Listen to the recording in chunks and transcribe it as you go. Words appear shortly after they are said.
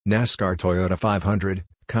NASCAR Toyota 500,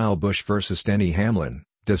 Kyle Busch vs Denny Hamlin.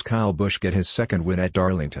 Does Kyle Busch get his second win at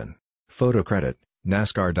Darlington? Photo credit,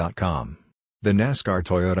 NASCAR.com. The NASCAR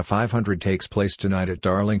Toyota 500 takes place tonight at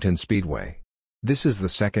Darlington Speedway. This is the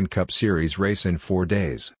second Cup Series race in 4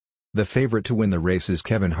 days. The favorite to win the race is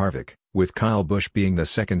Kevin Harvick, with Kyle Busch being the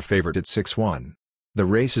second favorite at 6-1. The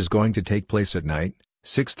race is going to take place at night,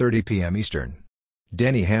 6:30 p.m. Eastern.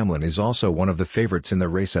 Denny Hamlin is also one of the favorites in the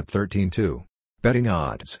race at 13-2. Betting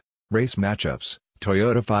odds. Race matchups,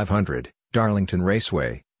 Toyota 500, Darlington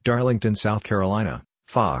Raceway, Darlington, South Carolina,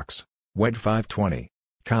 Fox, Wed 520.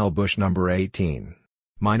 Kyle Busch number 18.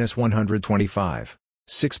 -125.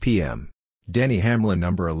 6 p.m. Denny Hamlin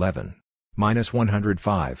number 11.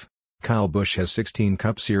 -105. Kyle Busch has 16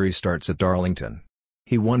 Cup Series starts at Darlington.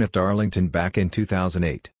 He won at Darlington back in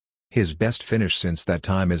 2008. His best finish since that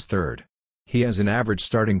time is third. He has an average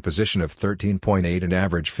starting position of 13.8 and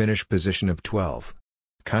average finish position of 12.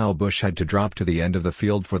 Kyle Busch had to drop to the end of the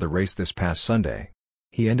field for the race this past Sunday.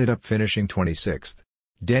 He ended up finishing 26th.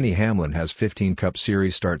 Denny Hamlin has 15 Cup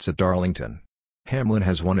Series starts at Darlington. Hamlin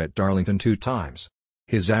has won at Darlington 2 times.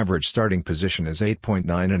 His average starting position is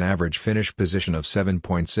 8.9 and average finish position of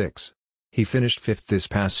 7.6. He finished 5th this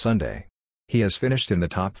past Sunday. He has finished in the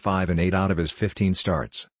top 5 in 8 out of his 15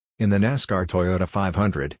 starts. In the NASCAR Toyota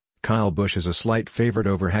 500, Kyle Busch is a slight favorite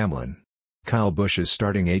over Hamlin. Kyle Busch is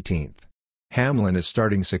starting 18th. Hamlin is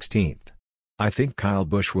starting 16th. I think Kyle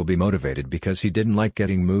Busch will be motivated because he didn't like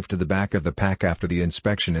getting moved to the back of the pack after the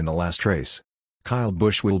inspection in the last race. Kyle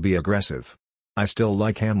Busch will be aggressive. I still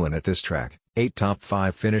like Hamlin at this track. 8 top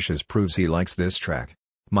 5 finishes proves he likes this track.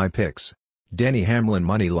 My picks. Denny Hamlin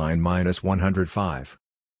moneyline -105.